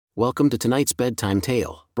Welcome to tonight's bedtime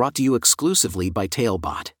tale, brought to you exclusively by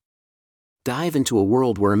Talebot. Dive into a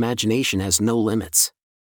world where imagination has no limits.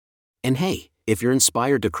 And hey, if you're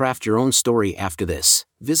inspired to craft your own story after this,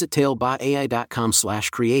 visit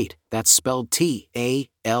talebotai.com/create. That's spelled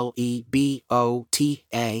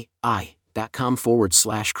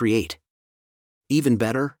TALEBOTAI.com/create. Even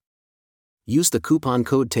better? Use the coupon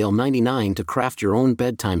code TALE99 to craft your own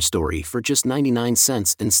bedtime story for just 99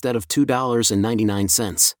 cents instead of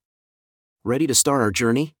 $2.99. Ready to start our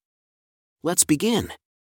journey? Let's begin.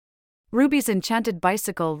 Ruby's enchanted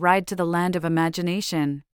bicycle ride to the land of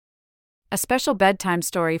imagination. A special bedtime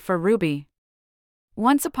story for Ruby.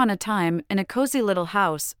 Once upon a time, in a cozy little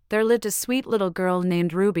house, there lived a sweet little girl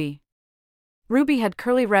named Ruby. Ruby had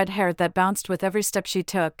curly red hair that bounced with every step she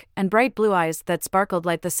took, and bright blue eyes that sparkled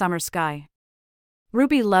like the summer sky.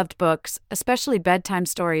 Ruby loved books, especially bedtime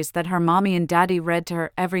stories that her mommy and daddy read to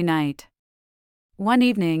her every night. One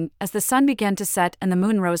evening, as the sun began to set and the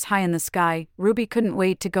moon rose high in the sky, Ruby couldn't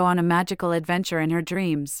wait to go on a magical adventure in her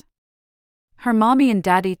dreams. Her mommy and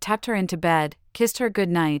daddy tucked her into bed, kissed her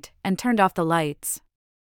goodnight, and turned off the lights.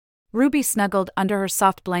 Ruby snuggled under her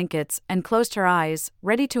soft blankets and closed her eyes,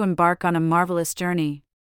 ready to embark on a marvelous journey.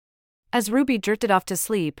 As Ruby drifted off to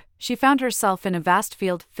sleep, she found herself in a vast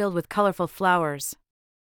field filled with colorful flowers.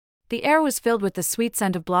 The air was filled with the sweet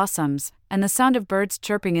scent of blossoms, and the sound of birds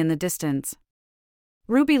chirping in the distance.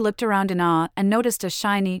 Ruby looked around in awe and noticed a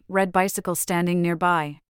shiny, red bicycle standing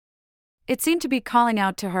nearby. It seemed to be calling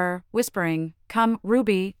out to her, whispering, "Come,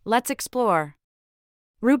 Ruby, let's explore."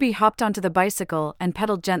 Ruby hopped onto the bicycle and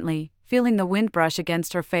pedaled gently, feeling the wind brush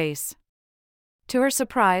against her face. To her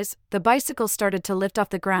surprise, the bicycle started to lift off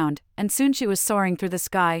the ground, and soon she was soaring through the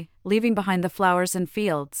sky, leaving behind the flowers and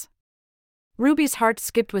fields. Ruby's heart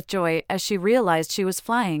skipped with joy as she realized she was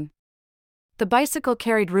flying. The bicycle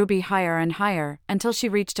carried Ruby higher and higher until she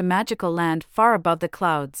reached a magical land far above the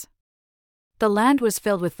clouds. The land was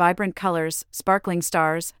filled with vibrant colors, sparkling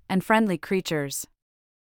stars, and friendly creatures.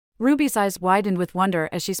 Ruby's eyes widened with wonder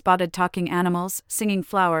as she spotted talking animals, singing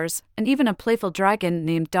flowers, and even a playful dragon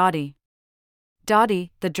named Dottie.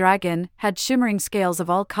 Dottie, the dragon, had shimmering scales of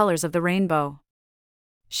all colors of the rainbow.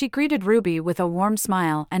 She greeted Ruby with a warm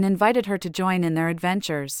smile and invited her to join in their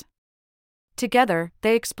adventures. Together,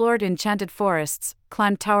 they explored enchanted forests,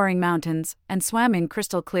 climbed towering mountains, and swam in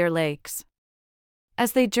crystal-clear lakes.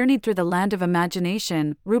 As they journeyed through the land of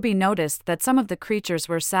imagination, Ruby noticed that some of the creatures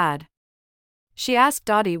were sad. She asked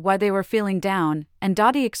Dottie why they were feeling down, and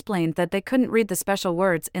Dottie explained that they couldn't read the special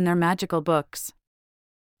words in their magical books.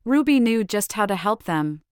 Ruby knew just how to help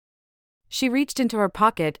them. She reached into her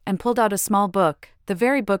pocket and pulled out a small book, the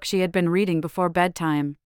very book she had been reading before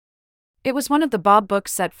bedtime. It was one of the Bob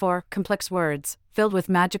books set for complex words, filled with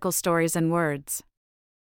magical stories and words.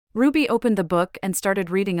 Ruby opened the book and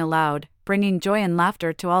started reading aloud, bringing joy and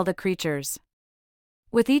laughter to all the creatures.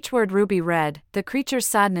 With each word Ruby read, the creatures'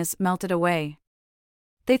 sadness melted away.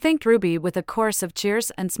 They thanked Ruby with a chorus of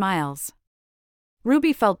cheers and smiles.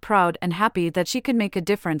 Ruby felt proud and happy that she could make a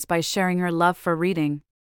difference by sharing her love for reading.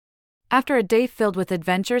 After a day filled with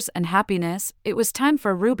adventures and happiness, it was time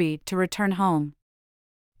for Ruby to return home.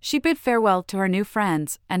 She bid farewell to her new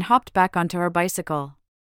friends and hopped back onto her bicycle.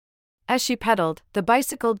 As she pedaled, the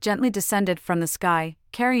bicycle gently descended from the sky,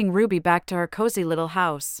 carrying Ruby back to her cozy little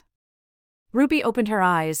house. Ruby opened her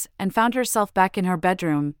eyes and found herself back in her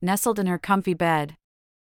bedroom, nestled in her comfy bed.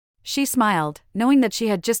 She smiled, knowing that she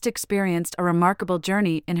had just experienced a remarkable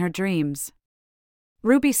journey in her dreams.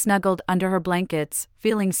 Ruby snuggled under her blankets,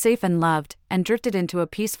 feeling safe and loved, and drifted into a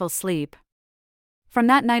peaceful sleep. From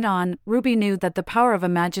that night on, Ruby knew that the power of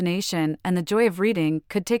imagination and the joy of reading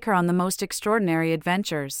could take her on the most extraordinary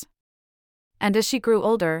adventures. And as she grew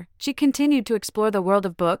older, she continued to explore the world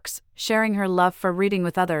of books, sharing her love for reading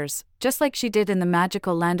with others, just like she did in the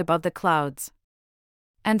magical land above the clouds.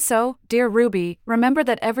 And so, dear Ruby, remember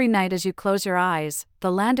that every night as you close your eyes, the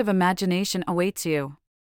land of imagination awaits you.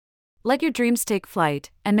 Let your dreams take flight,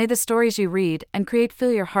 and may the stories you read and create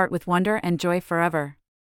fill your heart with wonder and joy forever.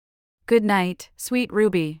 Good night, sweet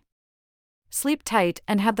Ruby. Sleep tight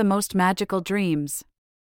and have the most magical dreams.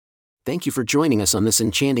 Thank you for joining us on this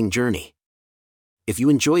enchanting journey. If you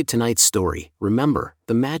enjoyed tonight's story, remember,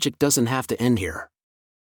 the magic doesn't have to end here.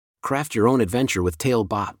 Craft your own adventure with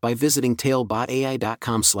Talebot by visiting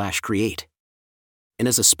talebotai.com/create. And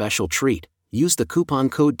as a special treat, use the coupon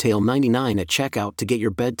code TALE99 at checkout to get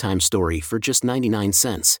your bedtime story for just 99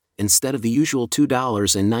 cents, instead of the usual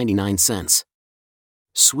 $2.99.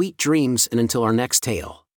 Sweet dreams, and until our next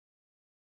tale.